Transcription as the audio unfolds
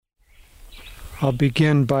I'll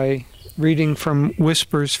begin by reading from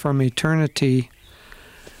Whispers from Eternity,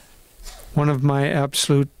 one of my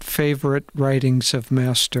absolute favorite writings of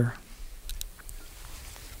Master.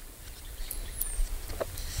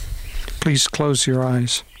 Please close your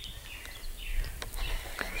eyes.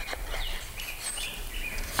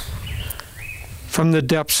 From the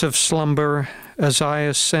depths of slumber, as I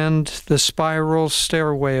ascend the spiral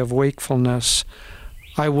stairway of wakefulness,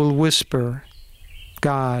 I will whisper,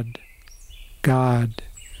 God, God,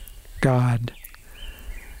 God.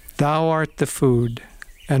 Thou art the food,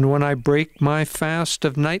 and when I break my fast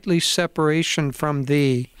of nightly separation from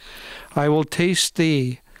Thee, I will taste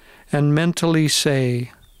Thee and mentally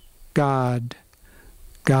say, God,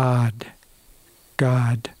 God,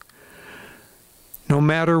 God. No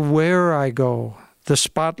matter where I go, the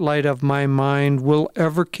spotlight of my mind will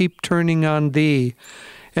ever keep turning on Thee,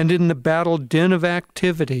 and in the battle din of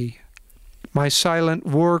activity, my silent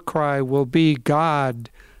war cry will be, God,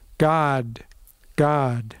 God,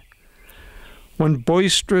 God. When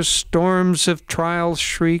boisterous storms of trials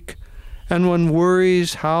shriek, and when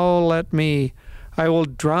worries howl at me, I will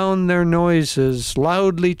drown their noises,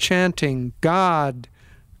 loudly chanting, God,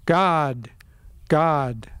 God,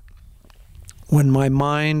 God. When my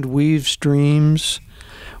mind weaves dreams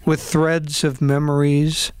with threads of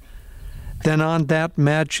memories, then on that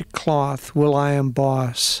magic cloth will I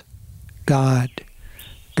emboss, God,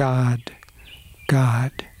 God,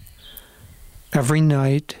 God. Every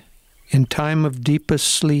night, in time of deepest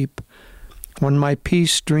sleep, when my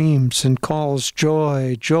peace dreams and calls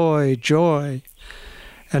joy, joy, joy,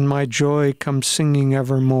 and my joy comes singing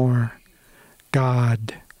evermore,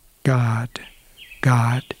 God, God,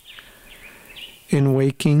 God. In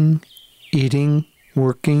waking, eating,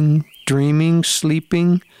 working, dreaming,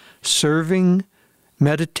 sleeping, serving,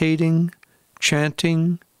 meditating,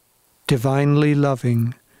 chanting, divinely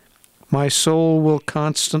loving, my soul will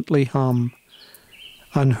constantly hum,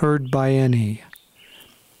 unheard by any,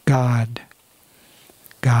 God,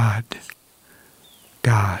 God,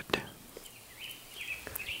 God.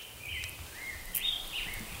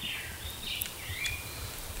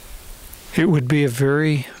 It would be a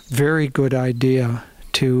very, very good idea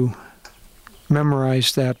to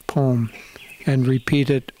memorize that poem and repeat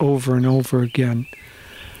it over and over again.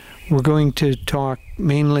 We're going to talk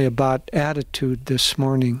mainly about attitude this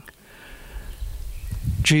morning.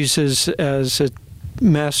 Jesus, as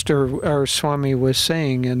Master or Swami was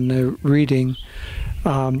saying in the reading,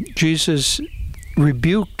 Jesus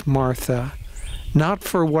rebuked Martha, not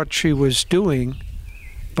for what she was doing,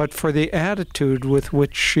 but for the attitude with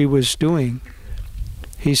which she was doing.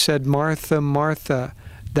 He said, Martha, Martha,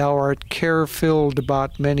 thou art care-filled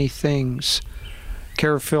about many things.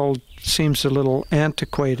 Care-filled seems a little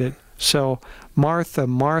antiquated. So, Martha,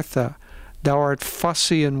 Martha, thou art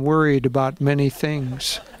fussy and worried about many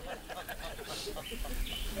things.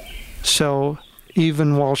 So,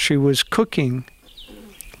 even while she was cooking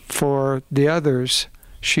for the others,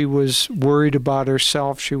 she was worried about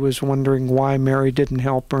herself. She was wondering why Mary didn't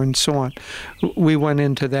help her and so on. We went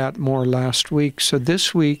into that more last week. So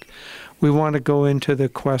this week, we want to go into the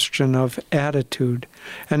question of attitude.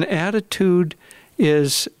 And attitude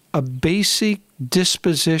is a basic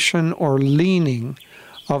disposition or leaning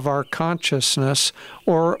of our consciousness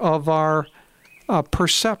or of our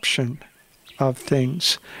perception of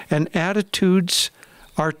things. And attitudes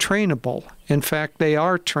are trainable. In fact, they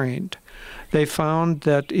are trained. They found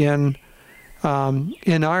that in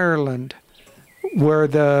Ireland, where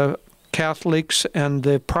the Catholics and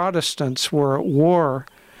the Protestants were at war,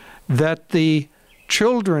 that the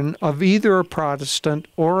children of either a Protestant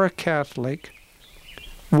or a Catholic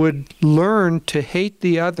would learn to hate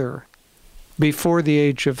the other before the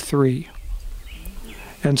age of 3.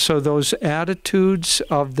 And so those attitudes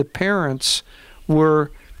of the parents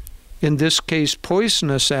were, in this case,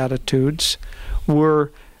 poisonous attitudes,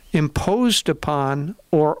 were imposed upon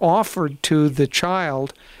or offered to the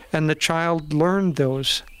child, and the child learned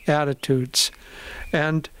those attitudes.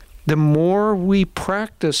 And the more we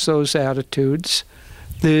practice those attitudes,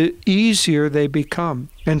 the easier they become.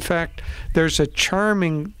 In fact, there's a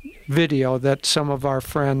charming video that some of our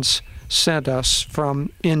friends sent us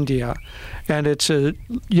from India, and it's a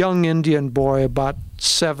young Indian boy about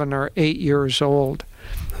 7 or 8 years old,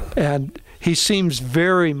 and he seems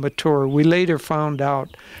very mature. We later found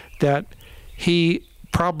out that he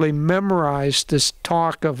probably memorized this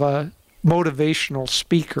talk of a motivational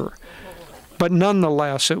speaker. But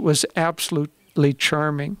nonetheless, it was absolutely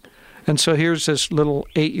charming. And so here's this little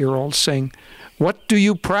 8-year-old saying, "What do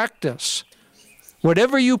you practice?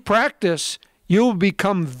 Whatever you practice, you'll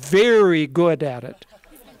become very good at it.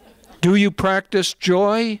 Do you practice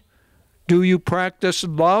joy? Do you practice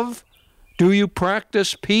love? Do you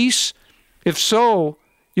practice peace? If so,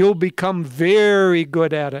 you'll become very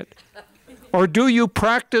good at it. Or do you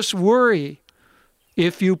practice worry?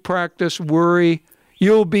 If you practice worry,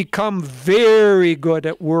 you'll become very good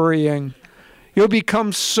at worrying. You'll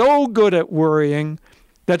become so good at worrying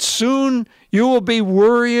that soon you will be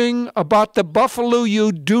worrying about the buffalo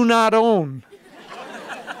you do not own.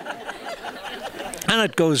 And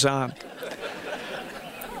it goes on.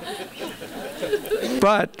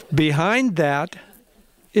 But behind that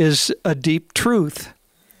is a deep truth.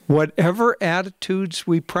 Whatever attitudes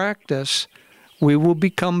we practice, we will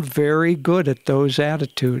become very good at those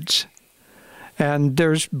attitudes. And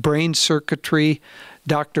there's brain circuitry.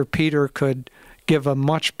 Dr. Peter could give a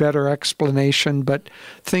much better explanation, but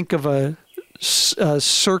think of a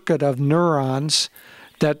circuit of neurons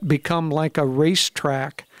that become like a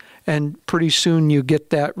racetrack, and pretty soon you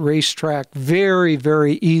get that racetrack very,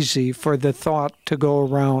 very easy for the thought to go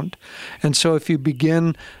around. And so if you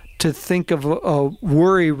begin to think of a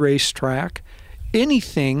worry racetrack,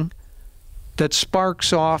 anything that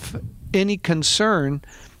sparks off any concern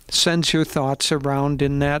sends your thoughts around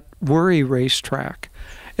in that worry racetrack.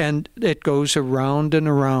 And it goes around and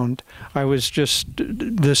around. I was just,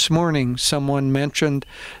 this morning, someone mentioned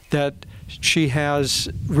that she has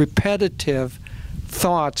repetitive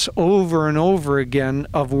thoughts over and over again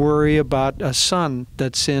of worry about a son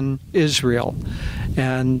that's in Israel,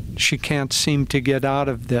 and she can't seem to get out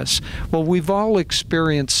of this. Well, we've all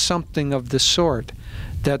experienced something of the sort,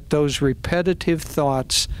 that those repetitive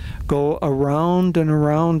thoughts go around and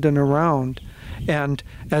around and around. And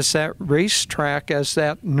as that racetrack, as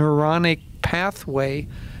that neuronic pathway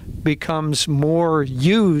becomes more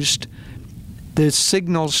used, the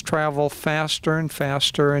signals travel faster and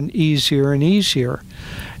faster and easier and easier.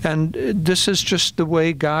 And this is just the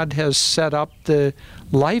way God has set up the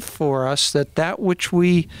life for us, that which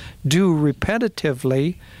we do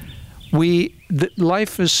repetitively,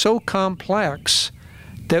 life is so complex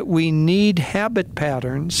that we need habit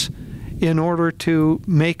patterns in order to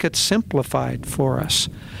make it simplified for us.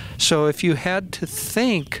 So if you had to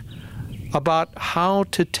think about how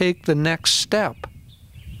to take the next step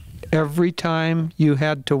every time you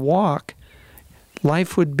had to walk,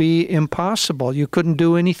 life would be impossible. You couldn't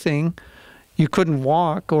do anything. You couldn't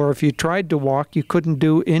walk, or if you tried to walk, you couldn't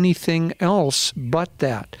do anything else but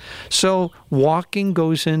that. So walking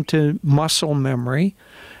goes into muscle memory,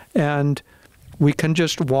 and we can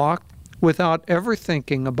just walk without ever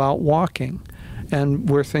thinking about walking, and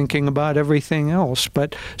we're thinking about everything else.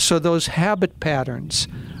 But so those habit patterns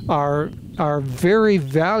are very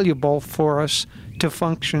valuable for us to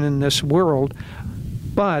function in this world.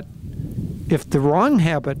 But if the wrong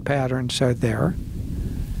habit patterns are there,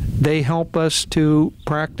 they help us to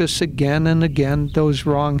practice again and again those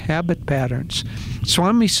wrong habit patterns.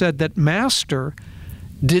 Swami said that Master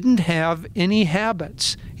didn't have any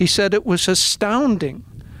habits. He said it was astounding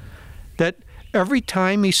that every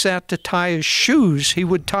time he sat to tie his shoes, he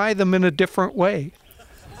would tie them in a different way.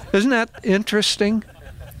 Isn't that interesting?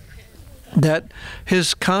 That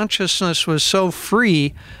his consciousness was so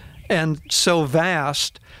free and so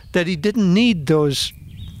vast that he didn't need those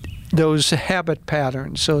habit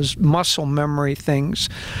patterns, those muscle memory things.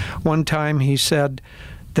 One time he said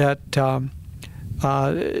that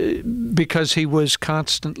because he was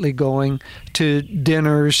constantly going to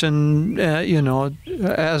dinners and,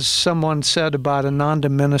 as someone said about Ananda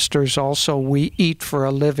ministers also, we eat for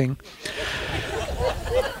a living.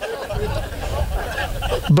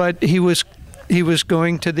 But he was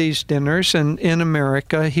going to these dinners, and in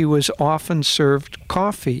America he was often served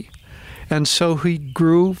coffee. And so he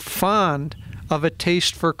grew fond of a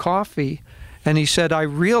taste for coffee. And he said, I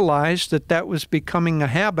realized that was becoming a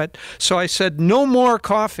habit, so I said, no more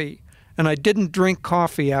coffee. And I didn't drink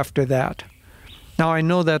coffee after that. Now, I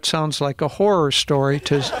know that sounds like a horror story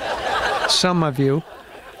to some of you.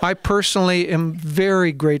 I personally am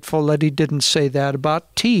very grateful that he didn't say that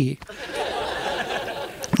about tea.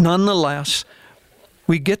 Nonetheless,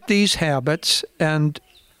 we get these habits, and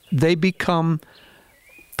they become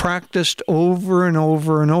practiced over and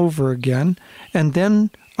over and over again, and then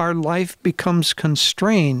our life becomes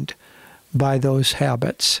constrained by those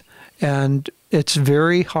habits. And it's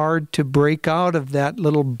very hard to break out of that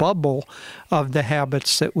little bubble of the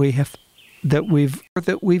habits that we've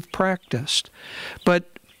practiced. But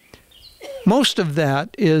most of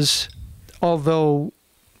that is, although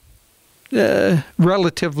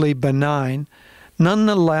relatively benign,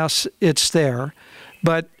 nonetheless it's there.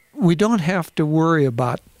 But we don't have to worry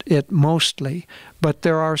about it mostly. But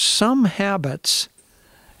there are some habits,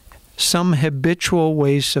 some habitual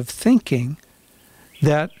ways of thinking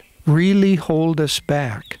that really hold us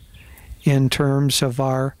back in terms of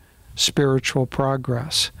our spiritual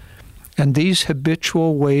progress. And these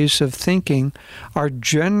habitual ways of thinking are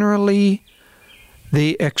generally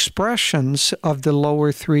the expressions of the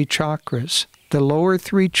lower three chakras. The lower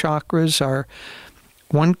three chakras are,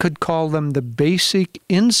 one could call them the basic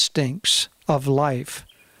instincts of life.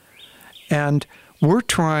 And we're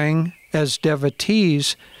trying, as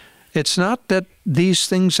devotees, it's not that these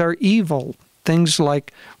things are evil. Things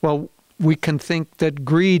like, well, we can think that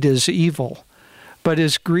greed is evil. But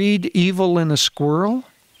is greed evil in a squirrel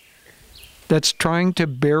that's trying to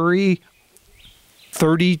bury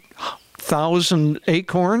 30,000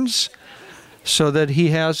 acorns so that he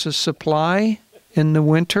has a supply in the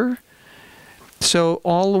winter? So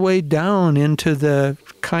all the way down into the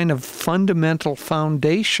kind of fundamental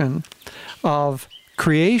foundation of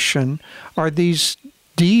creation are these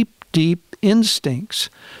deep, deep instincts.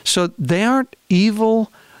 So they aren't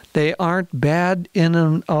evil, they aren't bad in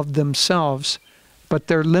and of themselves, but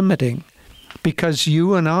they're limiting, because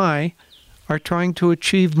you and I are trying to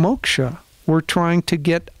achieve moksha. We're trying to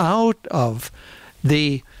get out of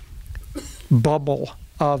the bubble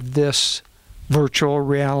of this virtual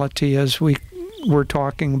reality, as we were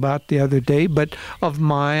talking about the other day, but of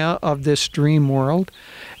Maya, of this dream world.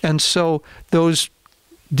 And so those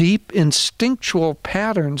deep instinctual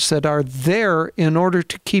patterns that are there in order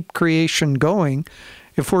to keep creation going,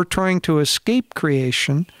 if we're trying to escape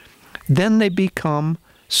creation, then they become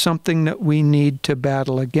something that we need to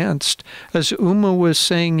battle against. As Uma was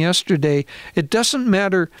saying yesterday, it doesn't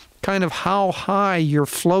matter kind of how high you're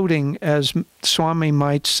floating, as Swami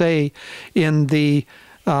might say, in the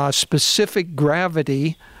specific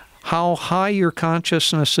gravity, how high your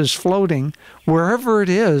consciousness is floating. Wherever it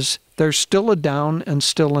is, there's still a down and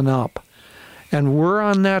still an up. And we're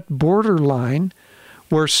on that borderline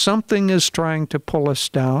where something is trying to pull us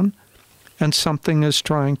down and something is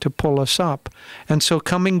trying to pull us up. And so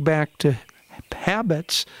coming back to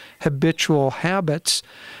habits, habitual habits,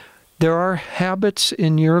 there are habits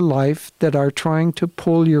in your life that are trying to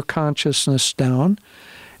pull your consciousness down,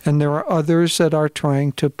 and there are others that are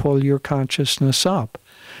trying to pull your consciousness up.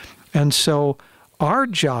 And so our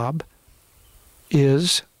job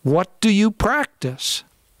is, what do you practice?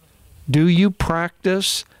 Do you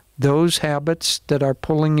practice those habits that are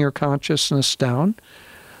pulling your consciousness down?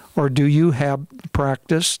 Or do you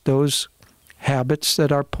practice those habits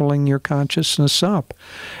that are pulling your consciousness up?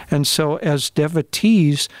 And so as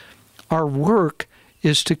devotees, our work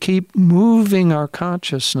is to keep moving our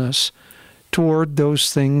consciousness toward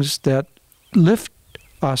those things that lift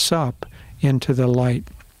us up into the light.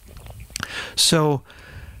 So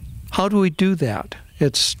how do we do that?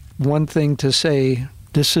 It's one thing to say,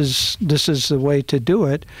 this is the way to do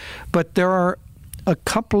it, but there are a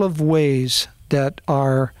couple of ways that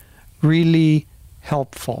are really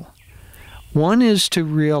helpful. One is to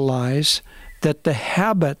realize that the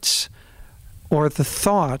habits or the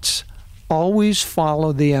thoughts always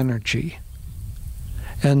follow the energy.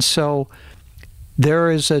 And so there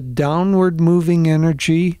is a downward moving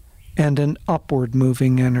energy and an upward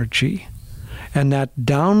moving energy. And that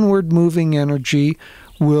downward moving energy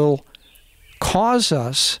will cause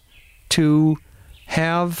us to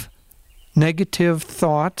have negative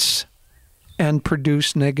thoughts and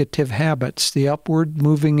produce negative habits. The upward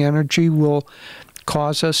moving energy will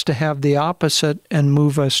cause us to have the opposite and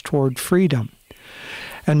move us toward freedom.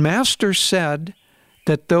 And Master said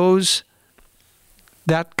that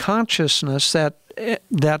that consciousness,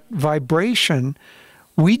 that vibration,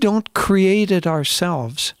 we don't create it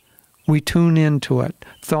ourselves. We tune into it.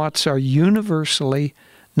 Thoughts are universally,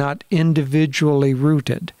 not individually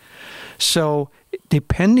rooted. So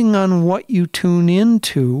depending on what you tune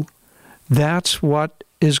into, that's what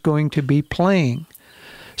is going to be playing.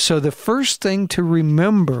 So the first thing to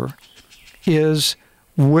remember is,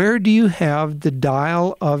 where do you have the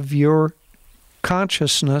dial of your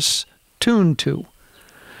consciousness tuned to?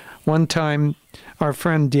 One time, our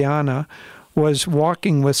friend Diana was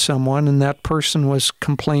walking with someone, and that person was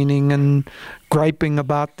complaining and griping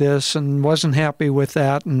about this and wasn't happy with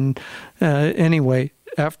that. And anyway,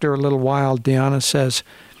 after a little while, Diana says,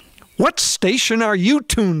 "What station are you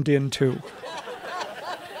tuned into?"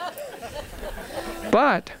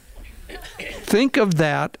 But think of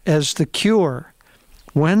that as the cure.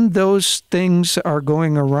 When those things are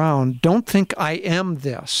going around, don't think, I am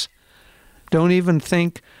this. Don't even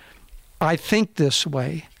think, I think this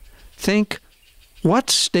way. Think, what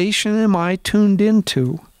station am I tuned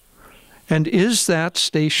into? And is that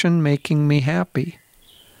station making me happy?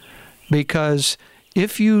 Because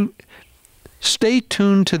if you stay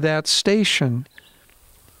tuned to that station,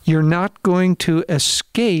 you're not going to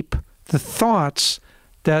escape the thoughts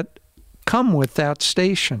that come with that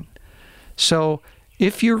station. So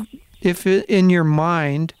if in your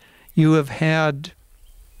mind you have had,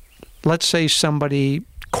 let's say somebody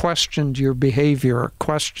questioned your behavior, or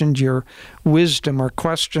questioned your wisdom, or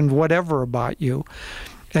questioned whatever about you,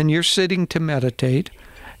 and you're sitting to meditate,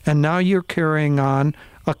 and now you're carrying on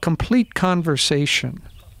a complete conversation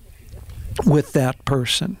with that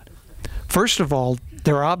person. First of all,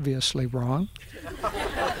 they're obviously wrong.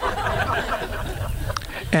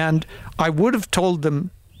 And I would have told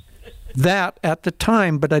them that at the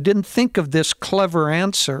time, but I didn't think of this clever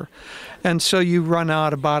answer. And so you run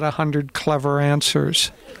out about 100 clever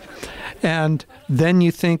answers. And then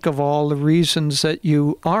you think of all the reasons that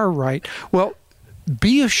you are right. Well,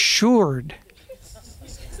 be assured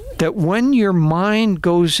that when your mind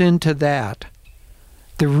goes into that,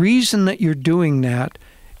 the reason that you're doing that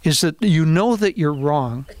is that you know that you're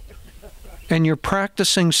wrong, and you're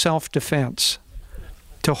practicing self-defense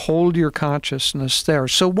to hold your consciousness there.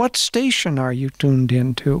 So what station are you tuned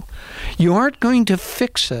into? You aren't going to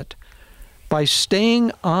fix it by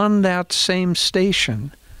staying on that same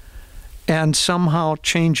station and somehow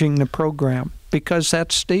changing the program, because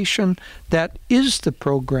that station, that is the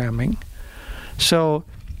programming. So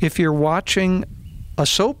if you're watching a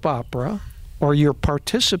soap opera, or you're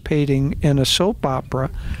participating in a soap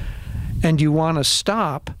opera, and you want to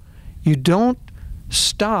stop, you don't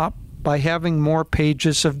stop by having more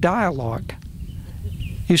pages of dialogue.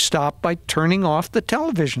 You stop by turning off the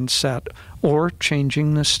television set or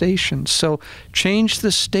changing the station. So change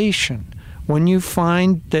the station. When you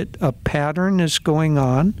find that a pattern is going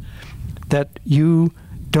on that you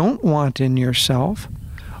don't want in yourself,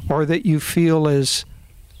 or that you feel is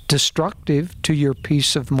destructive to your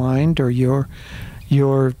peace of mind, or your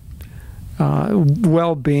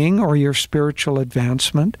well-being, or your spiritual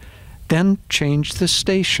advancement, then change the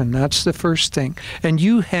station. That's the first thing. And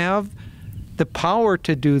you have the power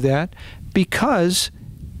to do that because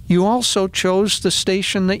you also chose the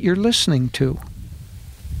station that you're listening to.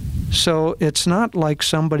 So it's not like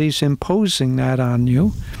somebody's imposing that on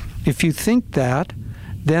you. If you think that,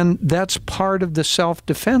 then that's part of the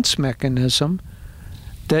self-defense mechanism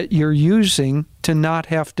that you're using to not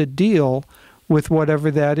have to deal with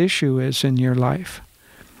whatever that issue is in your life.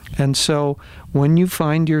 And so when you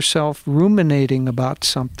find yourself ruminating about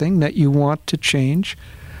something that you want to change,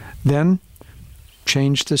 then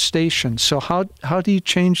change the station. So how do you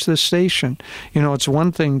change the station? You know, it's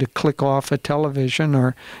one thing to click off a television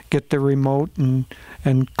or get the remote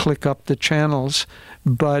and click up the channels,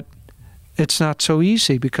 but it's not so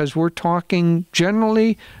easy, because we're talking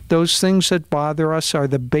generally those things that bother us are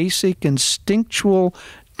the basic instinctual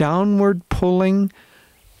downward pulling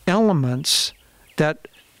elements that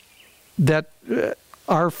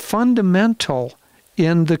are fundamental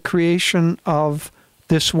in the creation of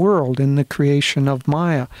this world, in the creation of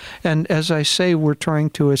Maya. And as I say, we're trying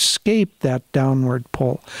to escape that downward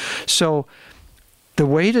pull. So the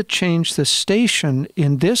way to change the station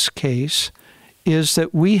in this case is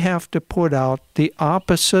that we have to put out the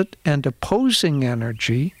opposite and opposing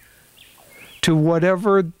energy to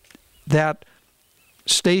whatever that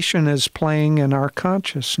station is playing in our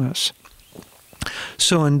consciousness.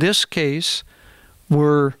 So in this case,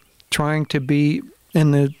 we're trying to be, in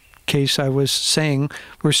the case I was saying,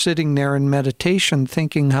 we're sitting there in meditation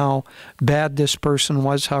thinking how bad this person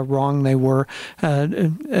was, how wrong they were.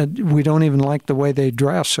 We don't even like the way they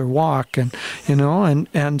dress or walk,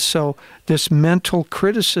 and so this mental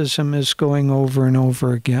criticism is going over and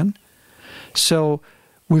over again. So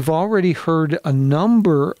we've already heard a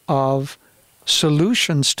number of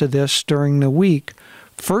solutions to this during the week.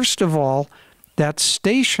 First of all, that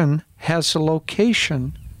station has a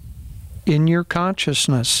location in your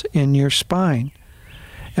consciousness, in your spine.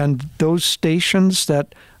 And those stations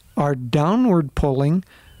that are downward pulling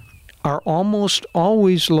are almost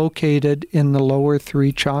always located in the lower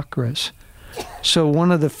three chakras. So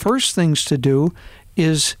one of the first things to do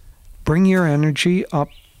is bring your energy up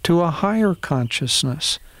to a higher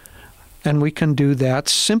consciousness. And we can do that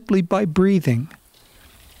simply by breathing.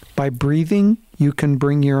 By breathing, you can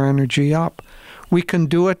bring your energy up. We can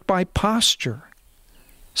do it by posture.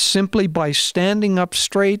 Simply by standing up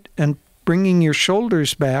straight and bringing your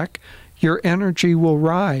shoulders back, your energy will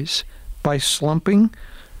rise. By slumping,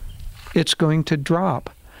 it's going to drop.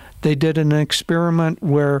 They did an experiment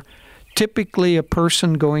where typically a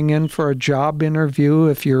person going in for a job interview,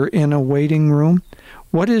 if you're in a waiting room,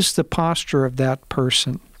 what is the posture of that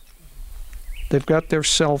person? They've got their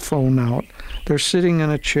cell phone out. They're sitting in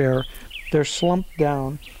a chair. They're slumped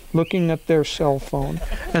down, looking at their cell phone.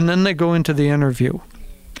 And then they go into the interview.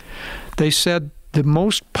 They said the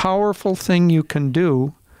most powerful thing you can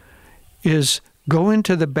do is go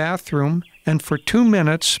into the bathroom and for 2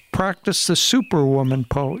 minutes practice the Superwoman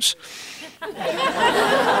pose.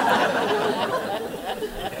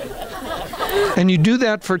 And you do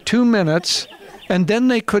that for 2 minutes, and then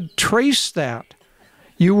they could trace that.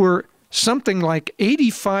 You were something like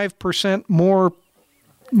 85%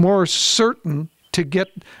 more certain to get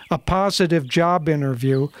a positive job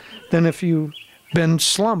interview than if you've been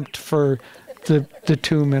slumped for the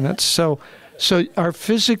 2 minutes. So our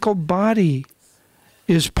physical body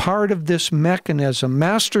is part of this mechanism.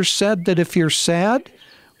 Master said that if you're sad,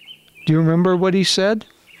 do you remember what he said?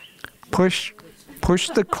 Push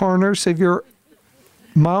the corners of your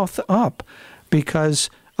mouth up, because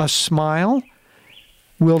a smile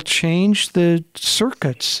will change the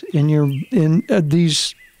circuits in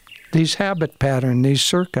these habit pattern, these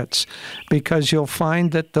circuits, because you'll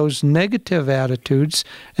find that those negative attitudes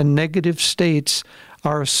and negative states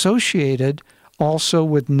are associated also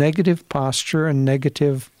with negative posture and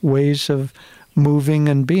negative ways of moving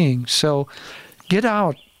and being. So get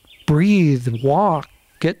out, breathe, walk,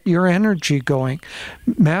 get your energy going.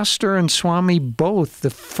 Master and Swami both, the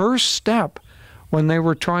first step when they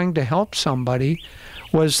were trying to help somebody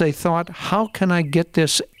was they thought, how can I get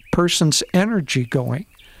this person's energy going?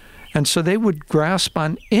 And so they would grasp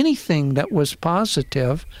on anything that was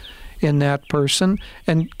positive in that person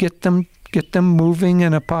and get them moving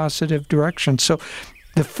in a positive direction. So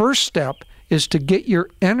the first step is to get your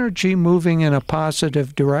energy moving in a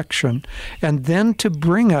positive direction, and then to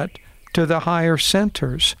bring it to the higher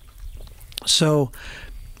centers. So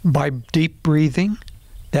by deep breathing,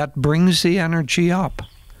 that brings the energy up.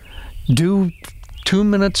 Do 2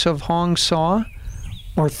 minutes of Hong Saw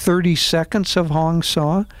or 30 seconds of Hong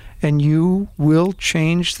Saw, and you will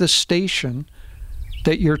change the station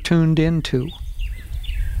that you're tuned into.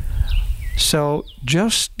 So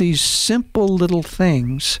just these simple little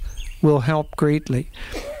things will help greatly.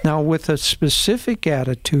 Now, with a specific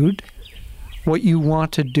attitude, what you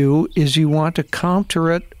want to do is you want to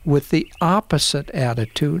counter it with the opposite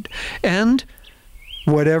attitude. And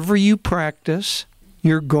whatever you practice,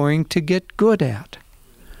 you're going to get good at.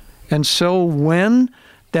 And so when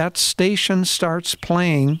that station starts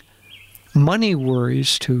playing money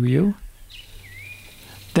worries to you,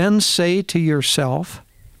 then say to yourself,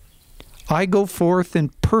 I go forth in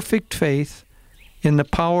perfect faith in the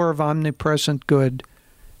power of omnipresent good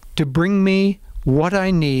to bring me what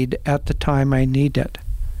I need at the time I need it.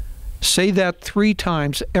 Say that 3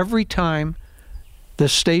 times. Every time the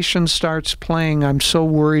station starts playing, I'm so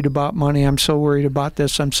worried about money, I'm so worried about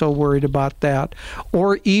this, I'm so worried about that.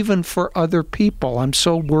 Or even for other people, I'm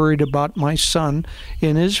so worried about my son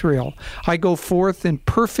in Israel. I go forth in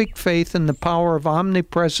perfect faith in the power of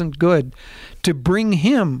omnipresent good to bring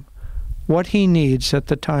him what he needs at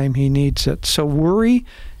the time he needs it. So worry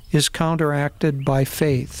is counteracted by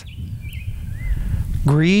faith.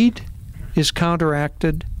 Greed is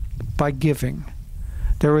counteracted by giving.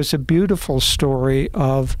 There was a beautiful story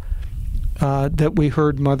of that we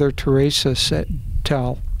heard Mother Teresa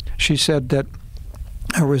tell. She said that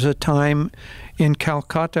there was a time in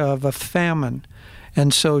Calcutta of a famine,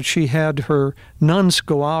 and so she had her nuns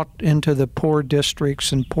go out into the poor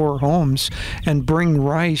districts and poor homes and bring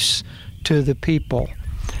rice to the people.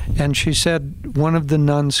 And she said one of the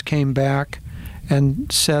nuns came back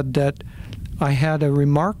and said that, I had a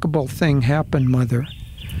remarkable thing happen, Mother.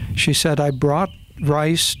 She said, I brought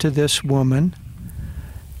rice to this woman,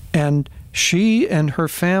 and she and her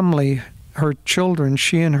family, her children,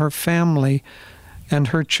 she and her family and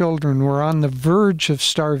her children were on the verge of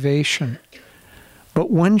starvation.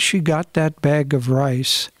 But when she got that bag of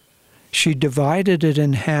rice, she divided it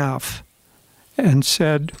in half and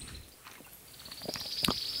said,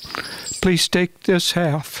 please take this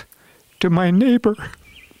half to my neighbor,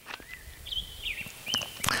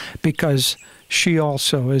 because she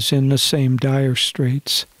also is in the same dire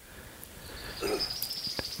straits.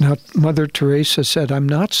 Now, Mother Teresa said, I'm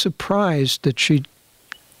not surprised that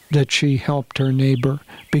she helped her neighbor,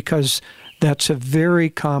 because that's a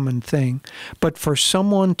very common thing. But for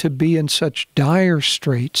someone to be in such dire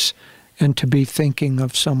straits and to be thinking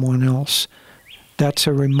of someone else, that's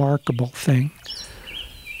a remarkable thing.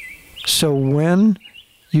 So when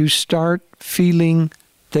you start feeling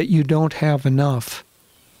that you don't have enough,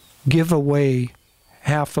 give away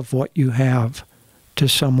half of what you have to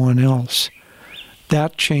someone else.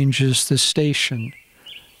 That changes the station,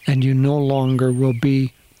 and you no longer will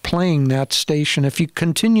be playing that station. If you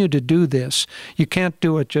continue to do this, you can't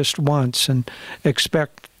do it just once and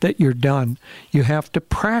expect that you're done. You have to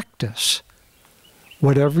practice.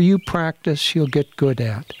 Whatever you practice, you'll get good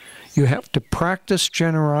at. You have to practice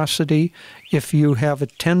generosity if you have a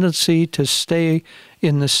tendency to stay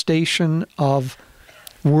in the station of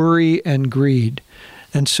worry and greed.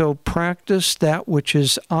 And so practice that which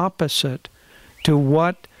is opposite to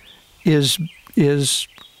what is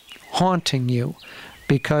haunting you,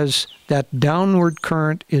 because that downward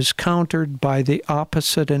current is countered by the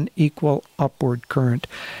opposite and equal upward current.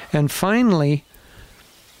 And finally,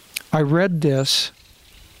 I read this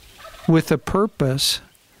with a purpose,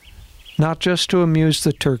 not just to amuse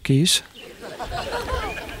the turkeys.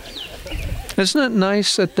 Isn't it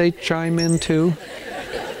nice that they chime in too?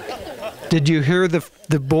 Did you hear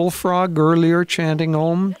the bullfrog earlier chanting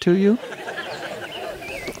Om to you?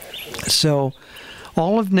 So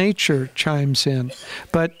all of nature chimes in.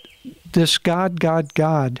 But this God, God,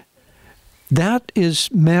 God, that is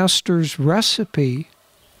Master's recipe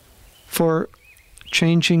for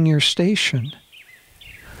changing your station.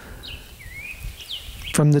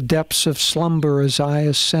 From the depths of slumber as I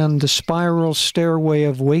ascend the spiral stairway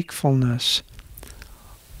of wakefulness,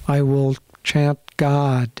 I will chant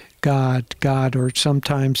God, God, God, or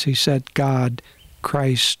sometimes he said God,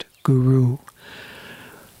 Christ, Guru.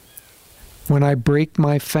 When I break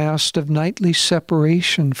my fast of nightly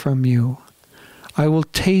separation from you, I will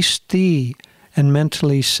taste thee and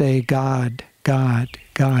mentally say God, God,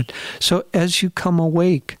 God. So as you come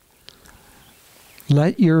awake,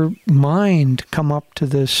 let your mind come up to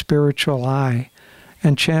the spiritual eye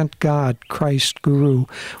and chant God, Christ, Guru.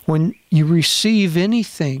 When you receive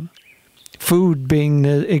anything, food being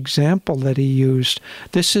the example that he used,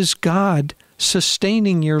 this is God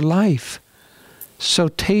sustaining your life. So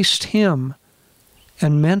taste him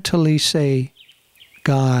and mentally say,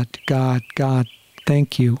 God, God, God,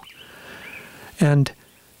 thank you. And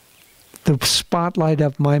the spotlight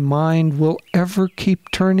of my mind will ever keep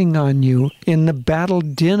turning on you. In the battle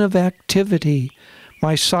din of activity,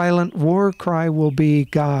 my silent war cry will be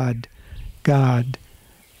God, God,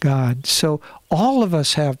 God. So all of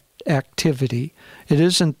us have activity. It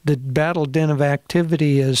isn't, the battle din of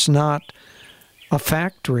activity is not a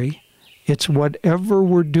factory. It's whatever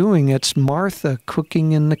we're doing. It's Martha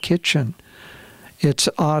cooking in the kitchen. It's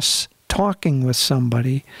us talking with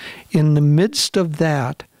somebody. In the midst of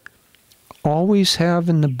that, always have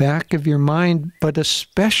in the back of your mind, but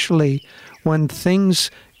especially when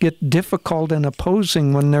things get difficult and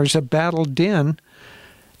opposing, when there's a battle din,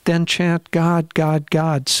 then chant God, God,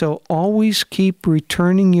 God. So always keep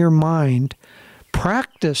returning your mind.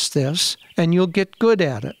 Practice this, and you'll get good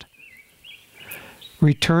at it.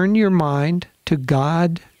 Return your mind to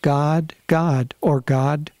God, God, God, or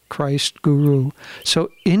God, Christ, Guru. So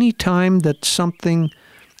anytime that something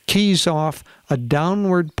keys off a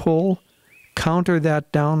downward pull, counter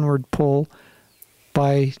that downward pull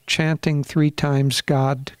by chanting 3 times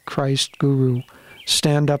God, Christ, Guru.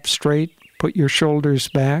 Stand up straight, put your shoulders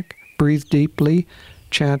back, breathe deeply,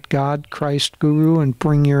 chant God, Christ, Guru, and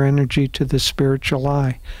bring your energy to the spiritual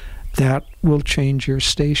eye. That will change your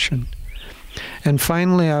station. And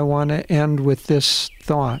finally, I want to end with this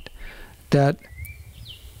thought, that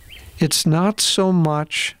it's not so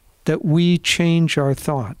much that we change our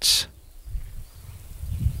thoughts.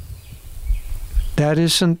 That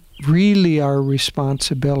isn't really our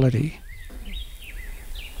responsibility.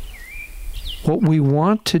 What we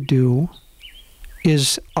want to do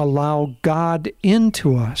is allow God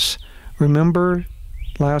into us. Remember,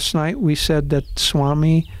 last night we said that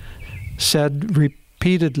Swami said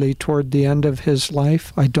repeatedly toward the end of his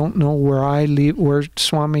life, I don't know where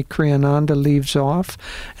Swami Kriyananda leaves off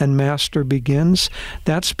and Master begins.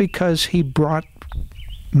 That's because he brought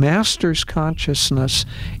Master's consciousness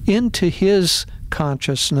into his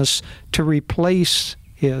consciousness to replace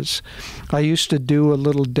his. I used to do a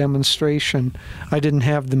little demonstration. I didn't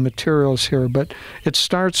have the materials here, but it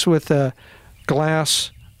starts with a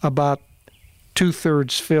glass about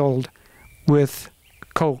 2/3 filled with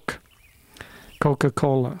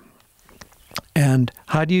Coca-Cola. And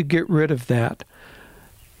how do you get rid of that?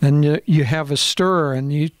 Then you have a stirrer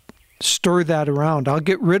and you stir that around. I'll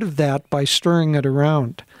get rid of that by stirring it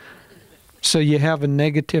around. So you have a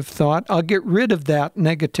negative thought. I'll get rid of that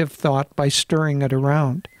negative thought by stirring it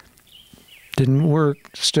around. Didn't work.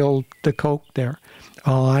 Still the Coke there.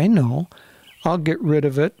 Oh, I know. I'll get rid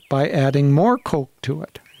of it by adding more Coke to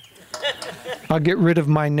it. I'll get rid of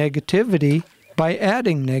my negativity by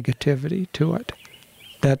adding negativity to it.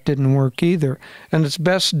 That didn't work either. And it's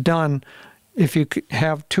best done if you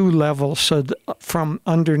have 2 levels, so from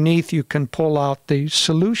underneath you can pull out the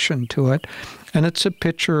solution to it. And it's a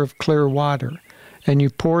pitcher of clear water. And you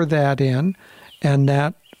pour that in, and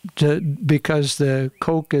that because the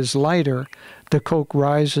Coke is lighter, the Coke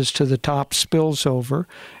rises to the top, spills over,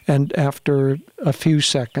 and after a few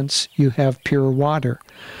seconds, you have pure water.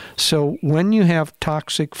 So when you have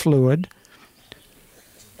toxic fluid,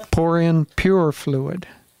 pour in pure fluid.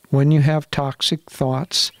 When you have toxic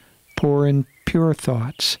thoughts, pour in pure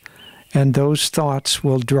thoughts. And those thoughts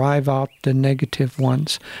will drive out the negative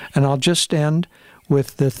ones. And I'll just end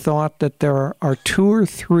with the thought that there are 2 or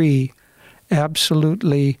 3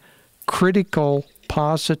 absolutely critical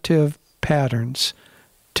positive patterns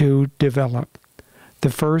to develop. The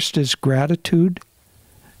first is gratitude.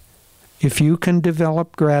 If you can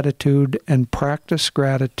develop gratitude and practice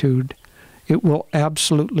gratitude, it will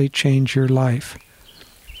absolutely change your life.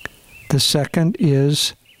 The second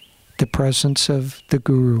is the presence of the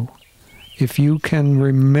Guru. If you can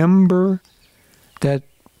remember that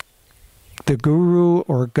the Guru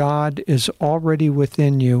or God is already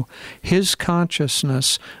within you, his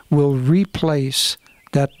consciousness will replace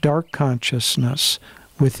that dark consciousness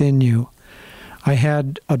within you. I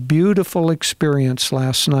had a beautiful experience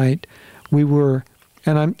last night.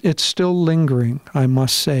 It's still lingering, I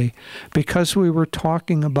must say, because we were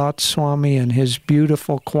talking about Swami and his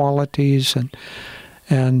beautiful qualities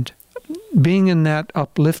and being in that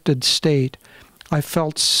uplifted state, I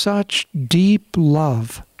felt such deep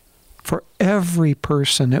love for every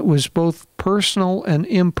person. It was both personal and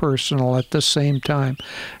impersonal at the same time.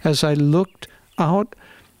 As I looked out,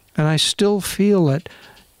 and I still feel it,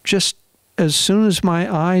 just as soon as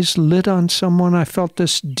my eyes lit on someone, I felt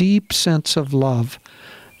this deep sense of love.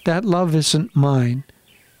 That love isn't mine.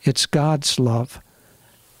 It's God's love.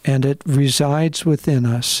 And it resides within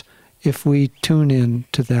us if we tune in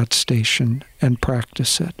to that station and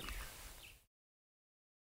practice it.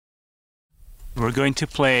 We're going to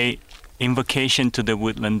play Invocation to the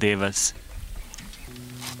Woodland Devas.